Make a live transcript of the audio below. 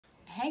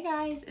Hey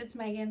guys, it's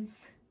Megan.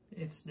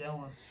 It's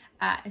Dylan.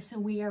 So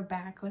we are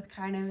back with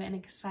kind of an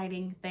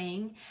exciting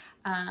thing.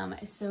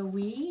 So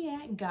we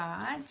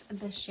got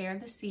the Share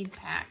the Seed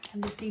pack.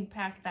 And the seed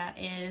pack that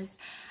is,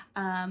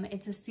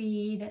 it's a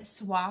seed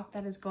swap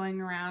that is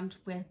going around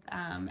with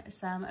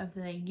some of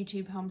the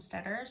YouTube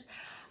homesteaders.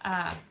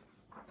 And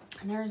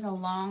there's a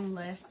long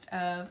list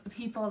of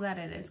people that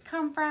it has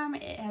come from.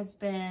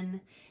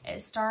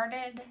 It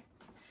started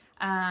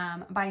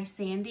by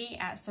Sandy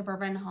at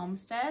Suburban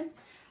Homestead.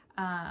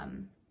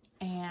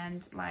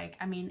 And like,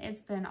 I mean,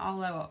 it's been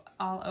all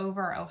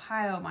over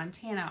Ohio,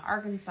 Montana,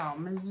 Arkansas,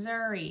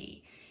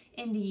 Missouri,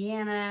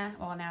 Indiana.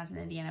 Well, now it's in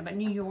Indiana, but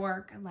New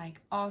York, like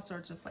all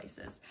sorts of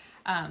places.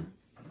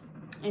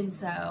 And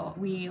so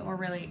we were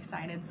really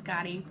excited.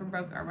 Scotty from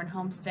Broke Urban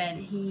Homestead,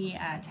 he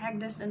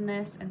tagged us in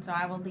this. And so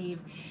I will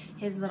leave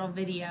his little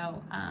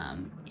video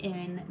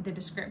in the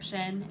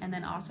description and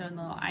then also in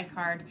the little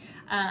iCard.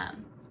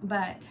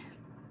 But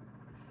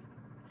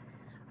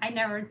I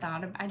never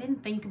thought of, I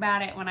didn't think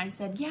about it when I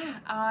said, yeah,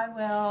 I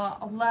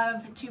will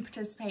love to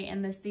participate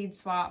in this seed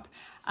swap.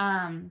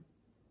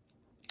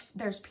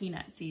 There's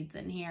peanut seeds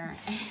in here.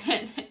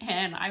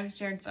 And I've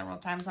shared several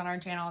times on our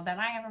channel that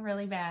I have a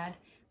really bad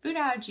food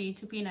allergy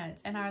to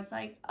peanuts. And I was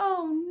like,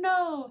 oh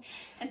no.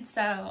 And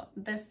so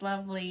this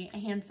lovely,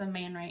 handsome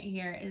man right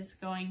here is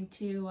going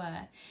to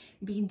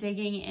be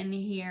digging in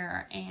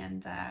here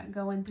and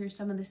going through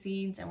some of the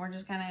seeds. And we're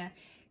just kind of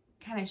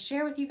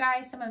share with you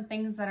guys some of the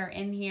things that are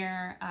in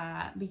here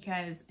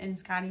because in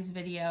Scotty's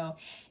video,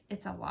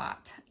 it's a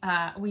lot.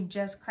 We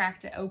just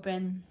cracked it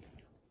open.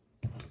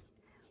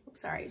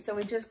 Oops, sorry. So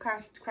we just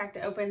cracked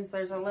it open. So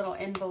there's a little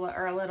envelope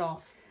or a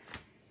little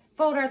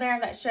folder there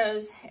that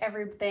shows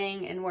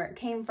everything and where it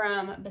came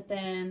from. But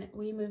then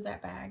we moved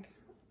that bag.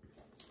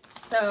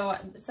 So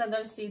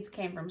those seeds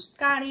came from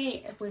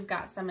Scotty. We've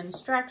got some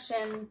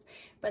instructions,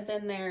 but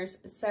then there's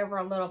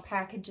several little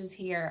packages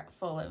here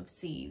full of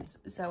seeds.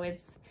 So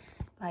it's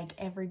like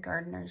every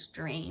gardener's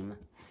dream.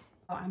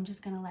 So I'm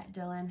just gonna let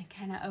Dylan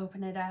kind of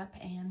open it up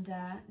and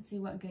see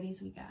what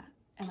goodies we got.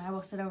 And I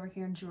will sit over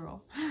here and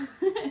drool.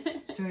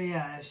 So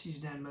yeah, as she's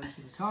done most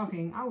of the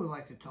talking, I would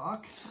like to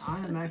talk. I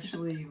am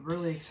actually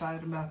really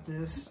excited about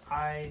this.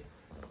 I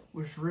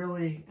was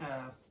really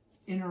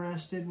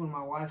interested when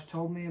my wife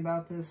told me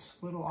about this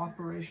little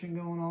operation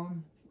going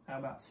on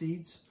about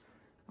seeds.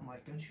 I'm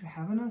like, don't you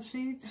have enough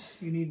seeds?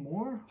 You need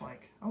more?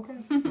 Like, okay,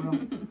 well,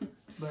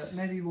 but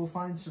maybe we'll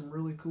find some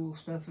really cool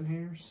stuff in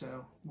here.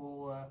 So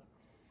we'll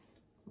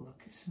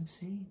look at some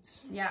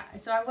seeds. Yeah,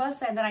 so I will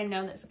say that I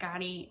know that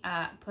Scotty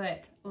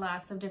put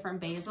lots of different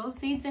basil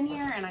seeds in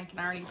here, and I can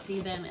already see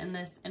them in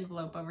this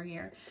envelope over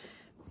here.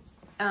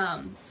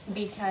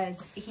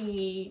 Because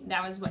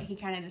that was what he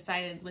kind of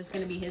decided was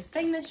going to be his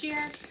thing this year,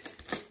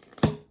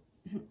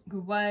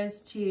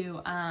 was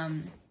to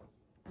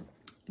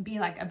be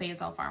like a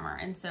basil farmer.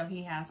 And so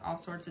he has all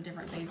sorts of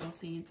different basil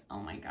seeds. Oh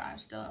my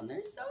gosh, Dylan,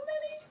 there's so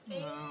many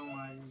seeds. Oh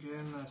my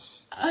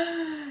goodness.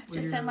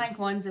 Just in like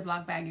one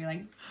Ziploc bag, you're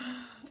like,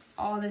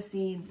 all the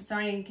seeds. So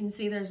you can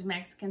see there's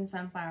Mexican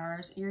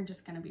sunflowers. You're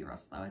just going to be real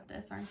slow at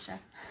this, aren't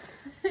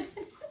you?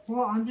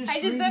 Well, I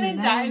just want to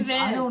dive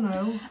in. I don't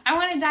know. I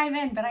want to dive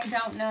in, but I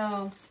don't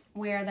know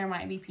where there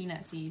might be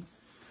peanut seeds.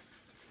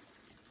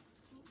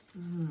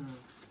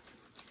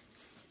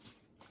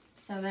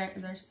 So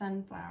there's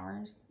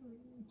sunflowers.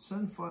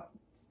 Sunflower.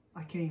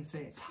 I can't even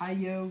say it.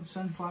 Tayo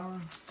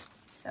sunflower.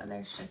 So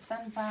there's just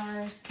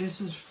sunflowers. This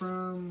is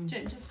from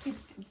just keep,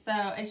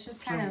 so it's just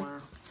kind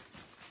somewhere.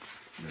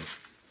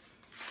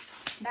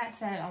 That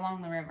said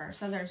along the river.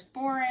 So there's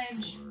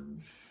borage.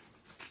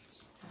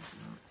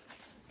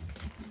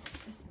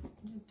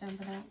 Just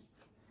dump it out.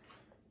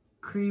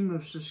 Cream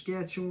of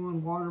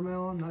Saskatchewan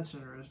watermelon. That's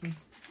interesting.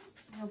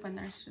 I'm hoping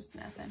there's just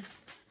nothing.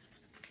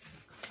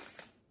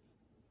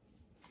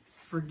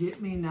 Forget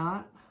Me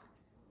Not.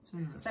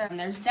 So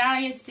there's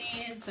dahlia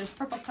seeds, there's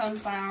purple cone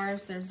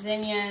flowers, there's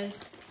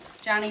zinnias,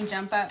 Johnny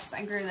jump ups.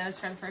 I grew those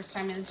for the first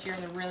time this year.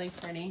 They're really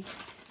pretty.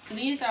 So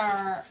these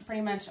are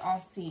pretty much all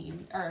seed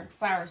or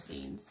flower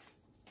seeds.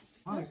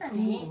 Those are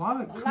neat. A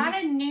lot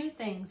of new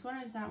things. What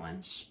is that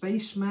one?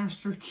 Space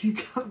Master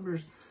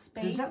cucumbers.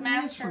 Space Does that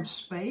mean it's from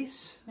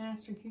space?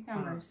 Master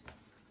cucumbers.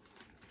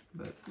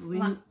 But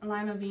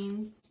lima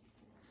beans.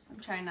 I'm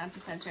trying not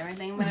to touch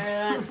everything, but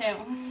I really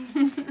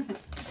want to.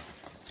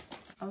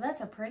 Oh,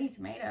 that's a pretty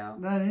tomato.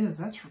 That is.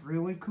 That's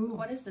really cool.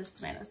 What is this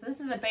tomato? So this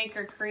is a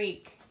Baker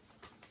Creek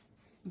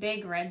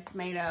big red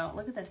tomato.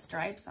 Look at the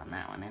stripes on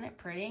that one. Isn't it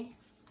pretty?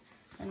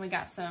 Then we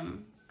got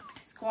some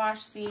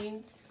squash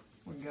seeds.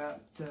 We got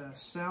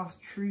South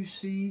True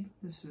Seed.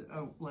 This is,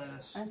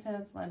 lettuce. I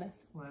said it's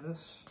lettuce.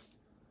 Lettuce.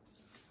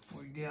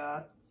 We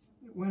got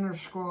winter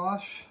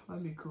squash.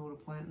 That'd be cool to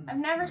plant. I've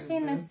never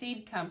seen this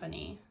seed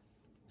company.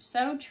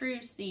 So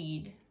True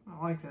Seed.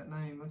 I like that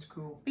name. That's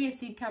cool. Be a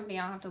seed company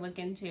I'll have to look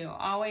into.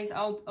 Always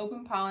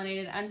open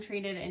pollinated,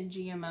 untreated, and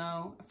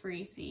GMO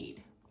free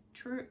seed.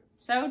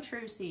 So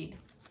True Seed.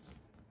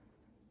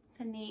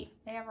 a neat,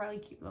 they have really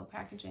cute little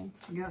packaging.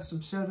 You got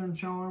some Southern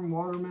Charm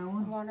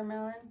watermelon.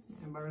 Watermelons.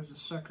 Everybody's a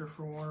sucker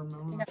for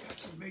watermelon.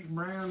 Got a big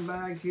brown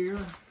bag here.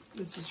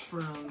 This is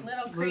from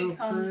Little Creek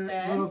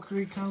Homestead. Little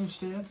Creek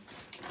Homestead.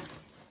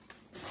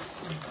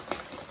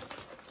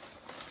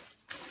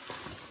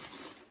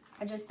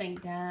 I just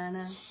think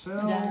Dana. So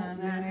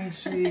many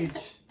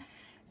seeds.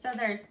 So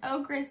there's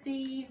okra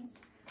seeds.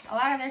 A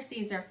lot of their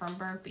seeds are from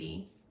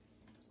Burpee.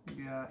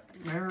 We got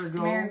marigolds.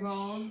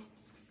 Marigolds.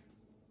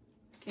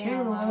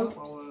 Cantaloupe.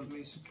 I love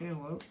me some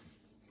cantaloupe.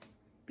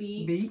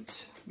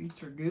 Beets.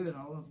 Beets are good.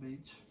 I love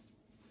beets.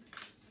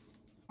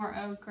 More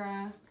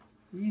okra.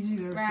 Easy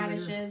there,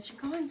 radishes.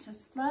 Trigger. You're going so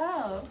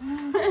slow.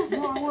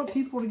 Well, I want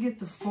people to get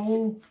the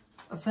full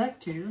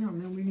effect here. I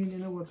mean, we need to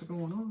know what's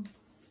going on.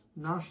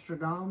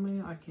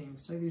 Nostradamus. I can't even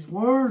say these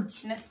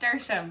words.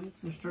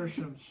 Nasturtiums.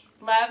 Nasturtiums.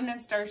 Love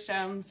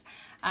nasturtiums.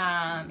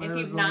 If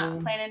you've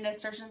not planted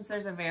nasturtiums,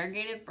 there's a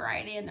variegated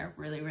variety and they're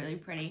really, really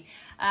pretty.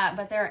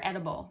 But they're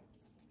edible.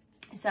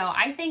 So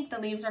I think the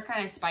leaves are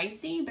kind of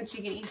spicy, but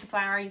you can eat the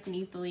flower, you can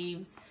eat the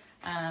leaves,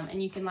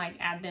 and you can like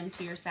add them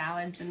to your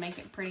salads and make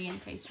it pretty and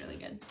taste really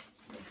good.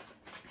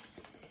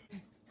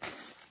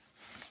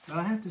 But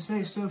I have to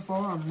say, so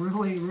far, I'm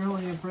really,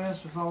 really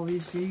impressed with all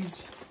these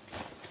seeds.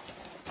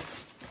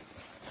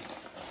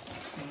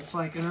 And it's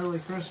like an early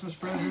Christmas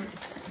present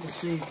with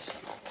seeds.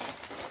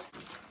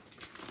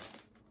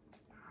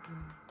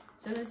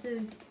 So this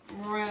is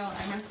Royal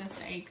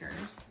Amethyst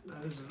Acres.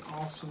 That is an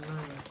awesome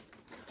name.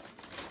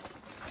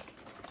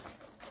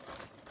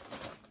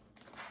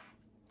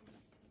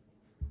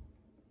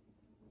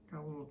 Got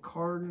a little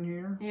card in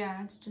here.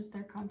 Yeah, it's just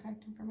their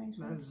contact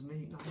information. That is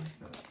neat. I like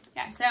that.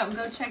 Yeah, so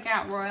go check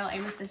out Royal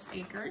Amethyst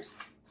Acres.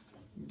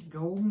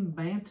 Golden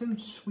Bantam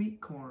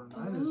Sweet Corn.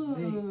 That is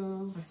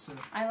neat. That's a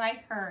I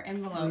like her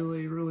envelope.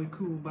 really, really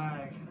cool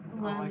bag.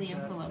 I love like the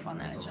that. envelope on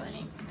that. That's It's really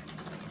awesome.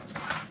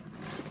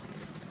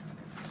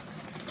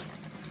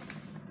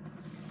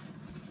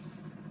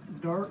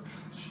 neat. Dark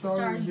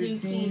Star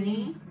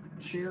Zucchini.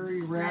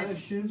 Cherry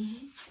Radishes.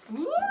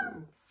 Woo!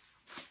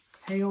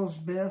 Hale's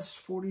Best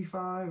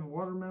 45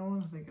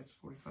 Watermelon. I think it's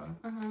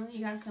 45.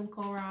 You got some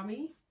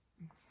kohlrabi.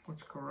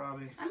 What's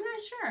kohlrabi? I'm not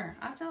sure.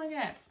 I'll have to look it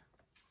up.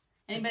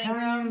 Anybody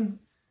Italian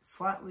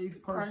flat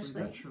leaf parsley.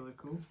 Parsley. That's really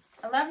cool.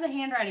 I love the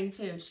handwriting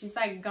too. She's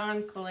like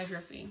gone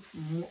calligraphy.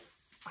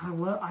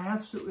 I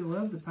absolutely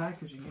love the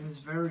packaging. It is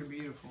very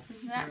beautiful.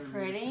 Isn't that Very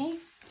pretty? beautiful.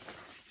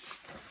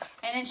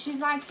 And then she's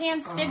like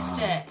hand stitched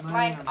it. Man.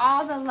 Like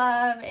all the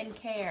love and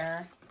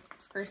care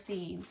for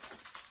seeds.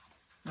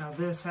 Now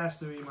this has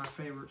to be my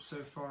favorite so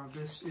far.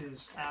 This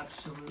is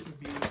absolutely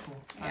beautiful.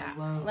 Yeah. I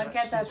love Look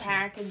that at the stitching.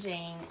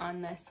 packaging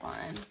on this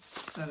one.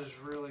 That is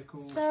really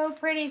cool. So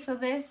pretty. So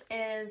this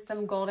is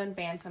some Golden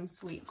Bantam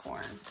sweet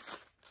corn. Isn't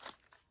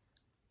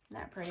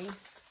that pretty?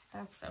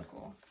 That's so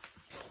cool.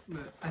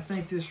 But I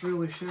think this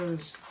really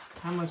shows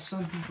how much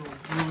some people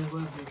really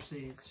love their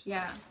seeds.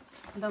 Yeah.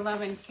 The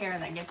love and care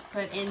that gets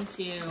put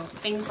into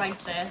things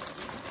like this.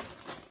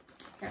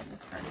 Here,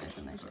 this card is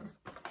in there too.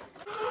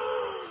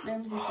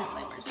 Mimsy scent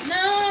flavors.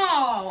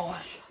 No!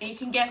 You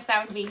can guess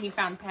that would be he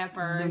found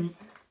peppers.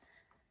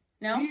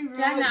 No? Did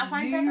I not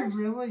find peppers? Do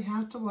you really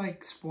have to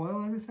like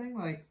spoil everything?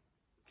 Like,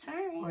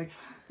 Sorry. like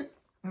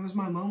that was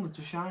my moment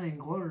to shine and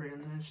glory,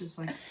 and then it's just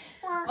like.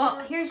 Well,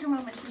 here's your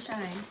moment to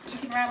shine. You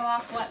can rattle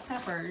off what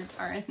peppers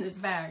are in this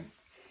bag.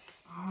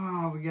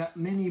 Oh, we got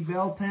mini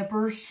bell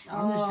peppers.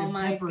 I'm just in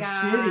my Pepper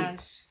gosh.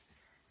 City.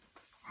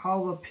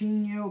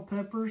 Jalapeno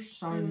peppers.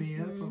 Sign me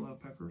up. I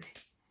love peppers.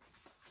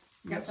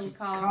 Got some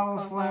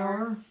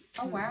cauliflower.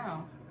 Oh,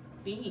 wow.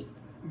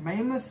 Beets.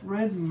 Mammoth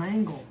red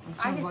mango.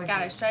 I just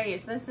gotta show you.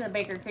 So this is a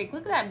Baker Creek.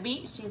 Look at that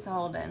beet she's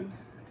holding.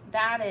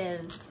 That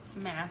is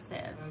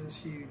massive. That is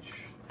huge.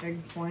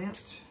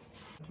 Eggplant.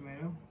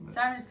 Tomato. So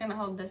I'm just gonna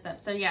hold this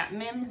up. So yeah,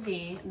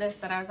 Mimsy, this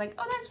that I was like,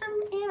 oh, that's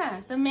from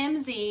Anna. So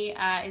Mimsy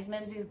is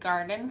Mimsy's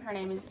Garden. Her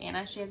name is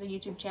Anna. She has a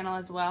YouTube channel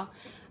as well.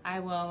 I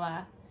will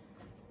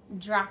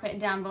drop it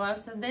down below.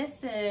 So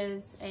this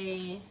is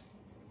a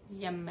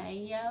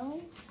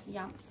Yamayo.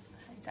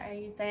 That's how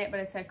you say it, but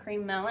it's a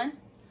cream melon.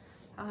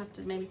 I'll have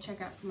to maybe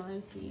check out some of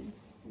those seeds.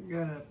 We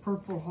got a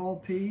purple hull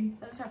pea.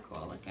 Those are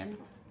cool looking.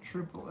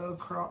 Triple L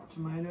crop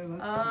tomato.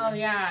 That's Oh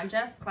yeah,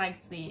 Jess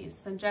likes these.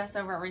 So Jess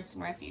over at Roots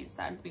and Refuge,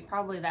 that would be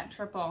probably that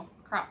triple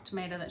crop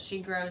tomato that she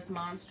grows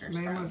monsters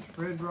Mammoth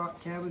from. red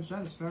rock cabbage.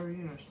 That is very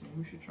interesting.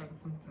 We should try to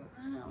plant that.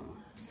 Oh,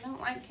 I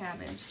don't like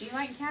cabbage. Do you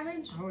like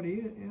cabbage? I would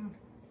eat it, yeah.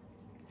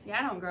 See,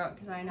 I don't grow it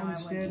because I know I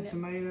wouldn't Homestead eat it.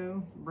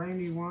 tomato,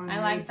 Brandywine. I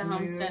like the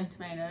tomato. Homestead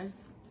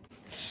tomatoes.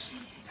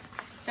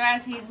 So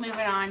as he's moving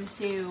on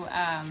to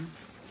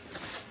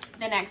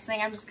the next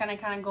thing, I'm just going to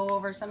kind of go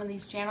over some of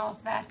these channels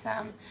that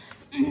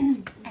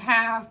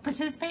have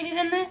participated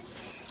in this,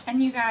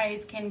 and you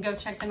guys can go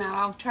check them out.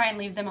 I'll try and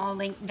leave them all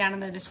linked down in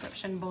the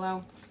description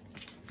below.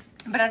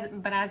 But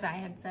as I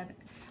had said,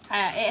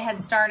 it had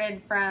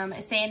started from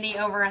Sandy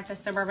over at the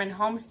Suburban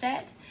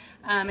Homestead,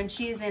 and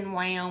she's in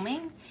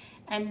Wyoming,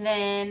 and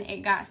then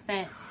it got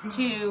sent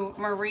to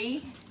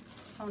Marie.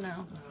 Oh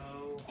no.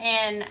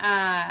 And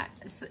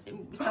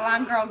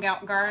Salon Girl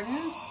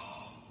Gardens.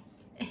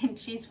 And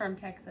she's from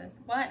Texas.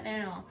 What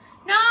now?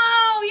 No,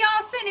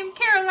 y'all sent him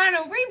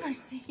Carolina Reaper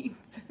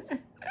seeds.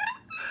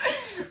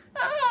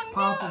 Oh, no.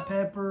 Papa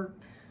Pepper,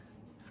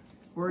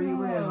 where you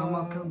live, I'm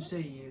gonna come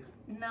see you.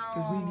 No.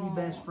 Because we be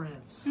best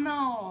friends.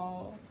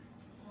 No.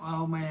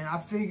 Oh man, I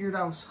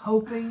was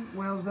hoping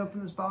when I was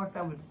opening this box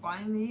I would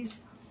find these.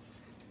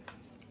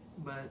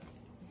 But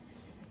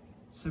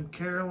some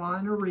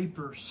Carolina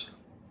Reapers.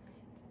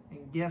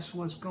 And guess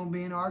what's gonna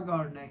be in our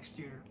garden next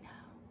year?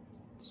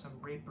 Some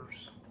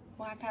Reapers.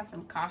 We'll have to have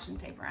some caution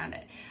tape around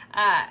it.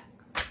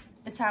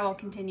 So I will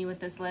continue with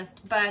this list,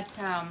 but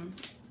some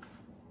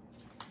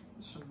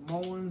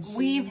mullein seeds.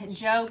 We've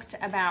joked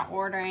about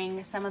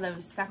ordering some of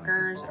those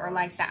suckers or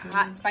like that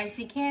hot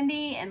spicy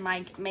candy and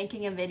like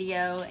making a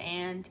video,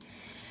 and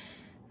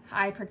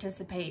I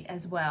participate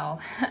as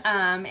well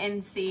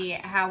and see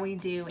how we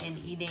do in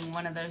eating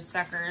one of those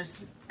suckers.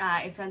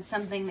 If that's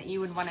something that you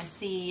would want to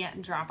see,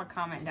 drop a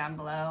comment down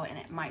below and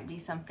it might be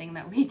something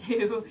that we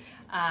do.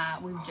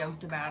 We've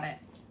joked about it.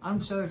 I'm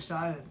so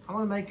excited. I'm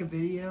gonna make a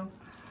video.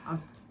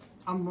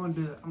 I'm gonna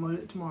do it. I'm gonna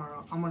do it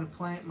tomorrow. I'm gonna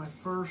plant my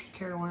first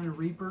Carolina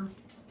Reaper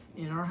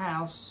in our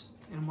house,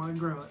 and I'm gonna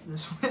grow it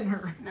this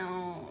winter.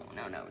 No.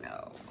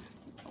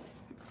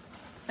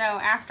 So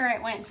after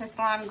it went to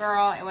Salon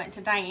Girl, it went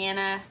to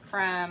Diana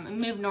from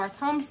Move North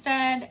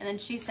Homestead, and then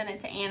she sent it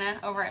to Anna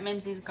over at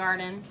Mimsy's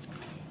Garden.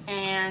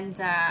 And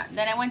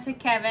then it went to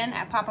Kevin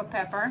at Papa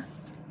Pepper.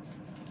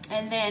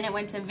 And then it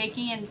went to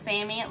Vicky and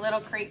Sammy at Little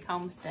Creek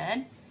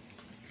Homestead.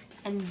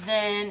 And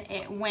then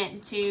it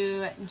went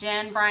to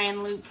Jen,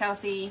 Brian, Luke,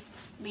 Kelsey,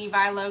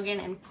 Levi, Logan,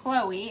 and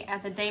Chloe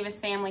at the Davis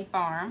Family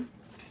Farm.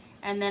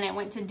 And then it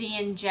went to Dee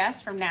and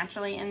Jess from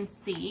Naturally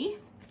NC.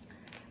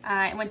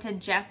 It went to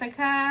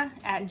Jessica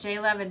at J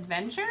Love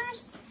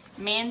Adventures.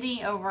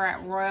 Mandy over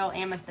at Royal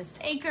Amethyst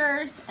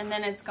Acres. And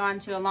then it's gone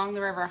to Along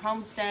the River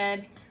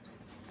Homestead,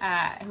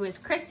 who is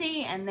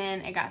Chrissy. And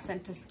then it got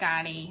sent to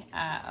Scotty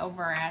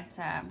over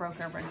at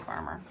Broke Urban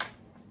Farmer.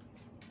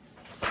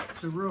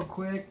 So real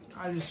quick,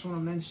 I just want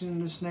to mention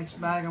this next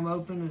bag I'm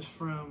opening is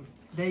from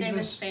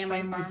Davis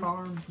Family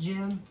Farm.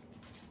 Jim,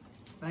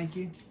 thank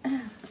you.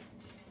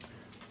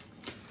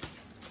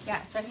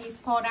 Yeah, so he's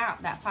pulled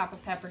out that Papa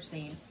Pepper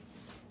seed.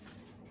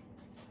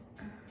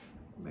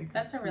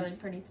 That's a really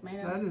pretty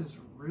tomato. That is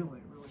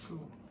really, really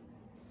cool.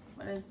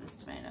 What is this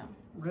tomato?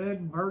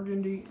 Red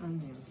burgundy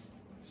onion.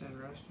 That's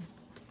interesting.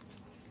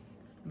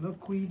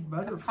 Milkweed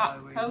butterfly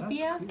weed.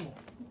 Copia? That's cool.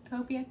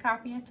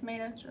 Copia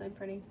tomato. It's really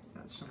pretty.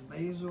 Got some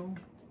basil.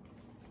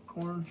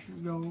 Corn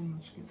gold.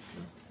 Let's get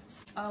that.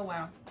 Oh,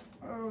 wow.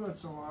 Oh,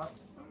 that's a lot.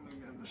 Oh, my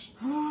goodness.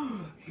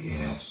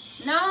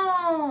 Yes.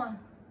 No!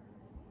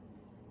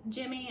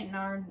 Jimmy and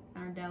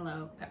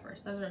Nardello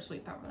peppers. Those are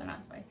sweet pepper. They're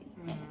not spicy.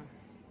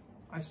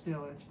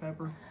 It's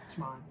pepper. It's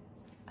mine.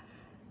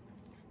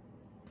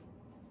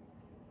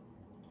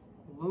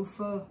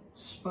 Loofah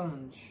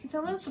sponge. It's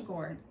a loofah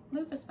gourd.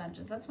 Loofah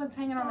sponges. That's what's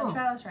hanging on the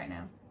trellis right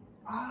now.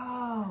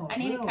 Oh, I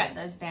need to cut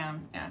those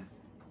down. Yeah.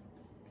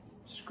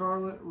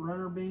 Scarlet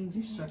runner beans.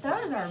 These suckers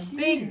Those are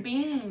big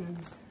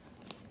beans.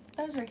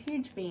 Those are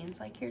huge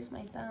beans. Like, here's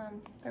my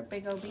thumb. They're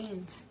big old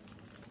beans.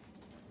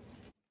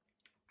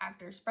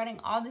 After spreading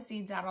all the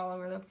seeds out all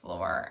over the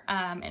floor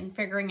and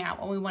figuring out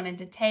what we wanted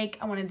to take,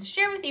 I wanted to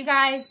share with you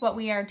guys what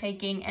we are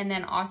taking and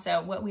then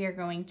also what we are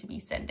going to be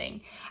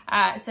sending.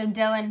 So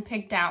Dylan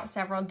picked out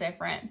several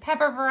different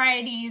pepper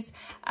varieties.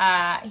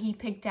 He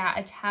picked out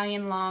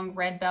Italian long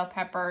red bell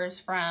peppers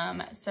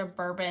from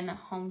Suburban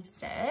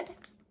Homestead.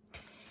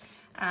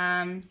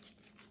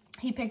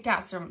 He picked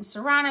out some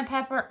Serrano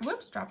peppers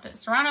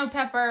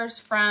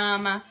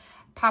from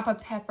Papa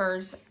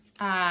Pepper's.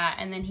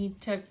 And then he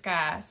took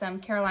some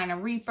Carolina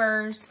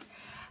Reapers.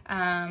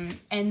 And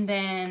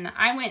then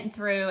I went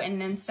through,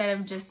 and instead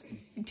of just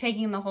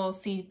taking the whole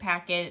seed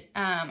packet,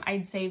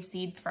 I'd save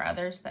seeds for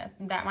others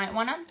that might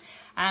want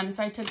them.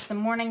 So I took some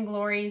Morning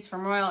Glories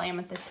from Royal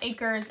Amethyst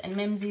Acres and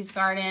Mimsy's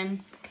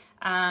Garden.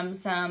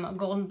 Some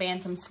Golden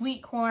Bantam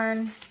Sweet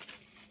Corn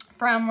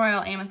from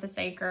Royal Amethyst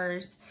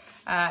Acres.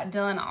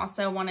 Dylan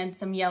also wanted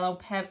some yellow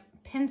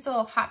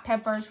pencil hot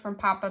peppers from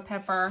Papa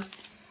Pepper.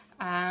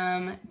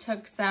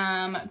 Took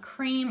some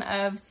Cream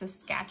of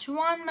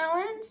Saskatchewan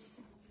melons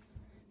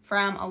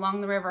from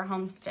Along the River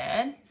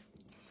Homestead.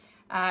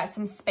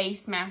 Some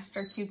Space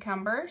Master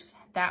cucumbers.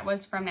 That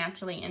was from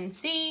Naturally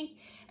NC.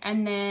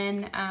 And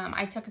then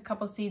I took a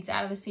couple seeds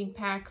out of the seed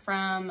pack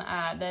from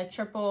the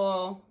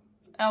triple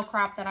L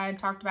crop that I had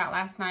talked about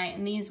last night.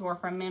 And these were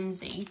from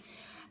Mimsy.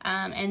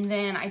 And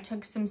then I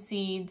took some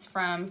seeds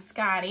from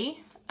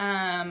Scotty.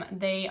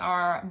 They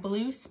are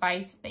Blue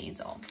Spice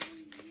Basil.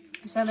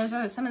 So those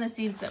are some of the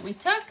seeds that we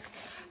took.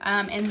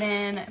 And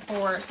then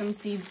for some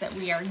seeds that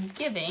we are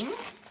giving,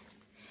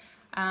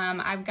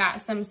 I've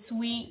got some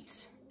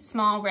sweet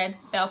small red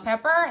bell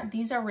pepper.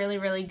 These are really,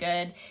 really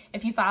good.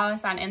 If you follow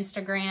us on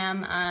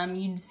Instagram,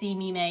 you'd see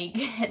me make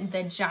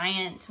the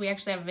giant, we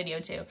actually have a video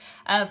too,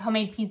 of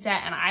homemade pizza.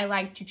 And I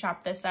like to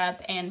chop this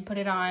up and put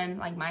it on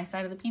like my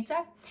side of the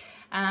pizza.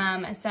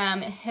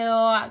 some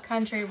Hill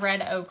Country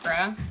red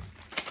okra.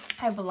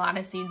 I have a lot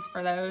of seeds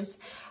for those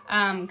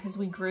because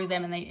we grew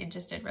them and it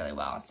just did really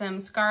well. Some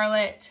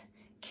scarlet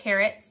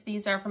carrots.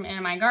 These are from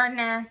Anna My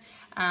Gardener.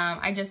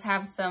 I just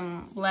have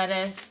some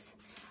lettuce.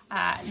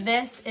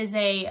 This is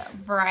a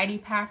variety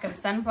pack of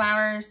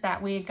sunflowers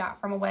that we had got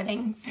from a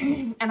wedding.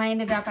 And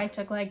I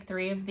took like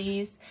 3 of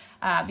these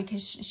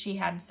because she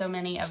had so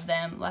many of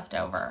them left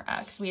over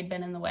because we had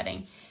been in the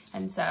wedding.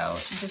 And so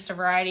just a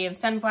variety of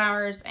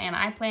sunflowers, and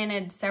I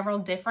planted several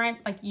different,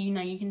 like, you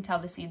know, you can tell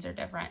the seeds are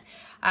different,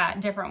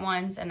 different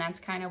ones, and that's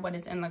kind of what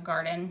is in the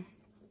garden.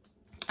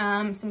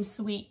 Some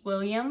Sweet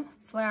William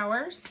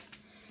flowers,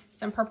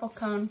 some purple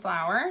cone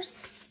flowers.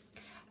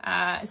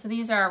 So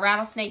these are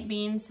rattlesnake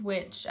beans,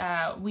 which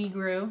we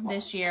grew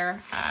this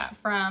year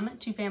from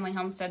Two Family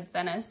Homestead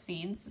sent us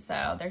seeds.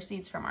 So they're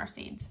seeds from our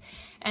seeds.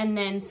 And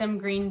then some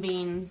green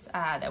beans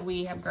that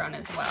we have grown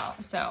as well.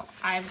 So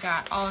I've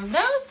got all of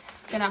those.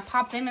 Gonna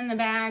pop them in the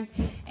bag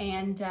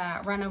and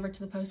run over to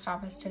the post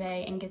office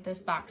today and get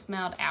this box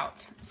mailed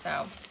out.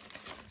 So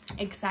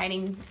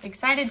excited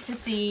to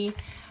see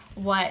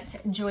what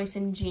Joyce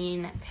and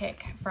Jean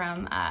pick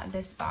from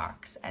this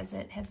box as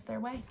it heads their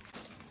way.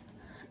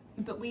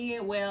 But we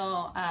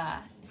will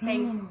say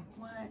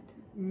what?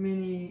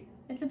 Mini.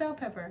 It's a bell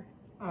pepper.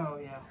 Oh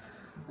yeah.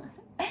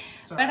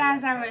 But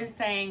as I was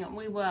saying,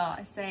 we will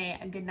say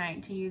a good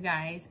night to you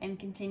guys and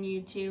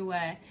continue to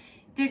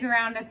dig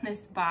around in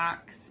this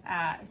box.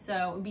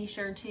 So be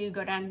sure to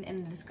go down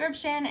in the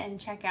description and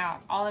check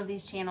out all of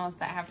these channels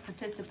that have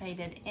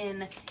participated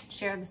in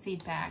Share the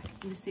Seed Pack,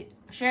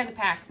 Share the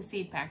Pack, the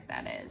seed pack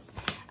that is.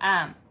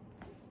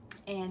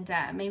 And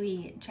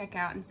maybe check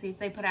out and see if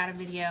they put out a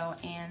video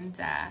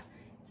and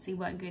see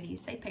what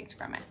goodies they picked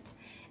from it.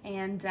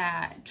 And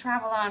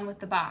travel on with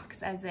the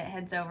box as it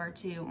heads over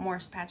to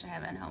Morse Patch of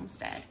Heaven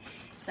Homestead.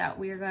 So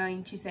we are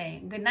going to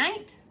say good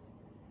night.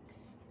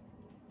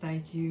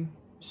 Thank you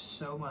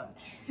so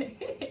much.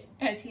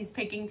 As he's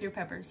picking through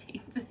pepper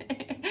seeds.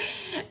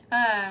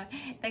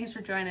 Thanks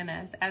for joining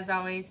us. As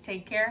always,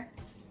 take care.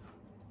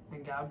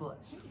 And God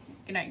bless.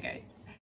 Good night, guys.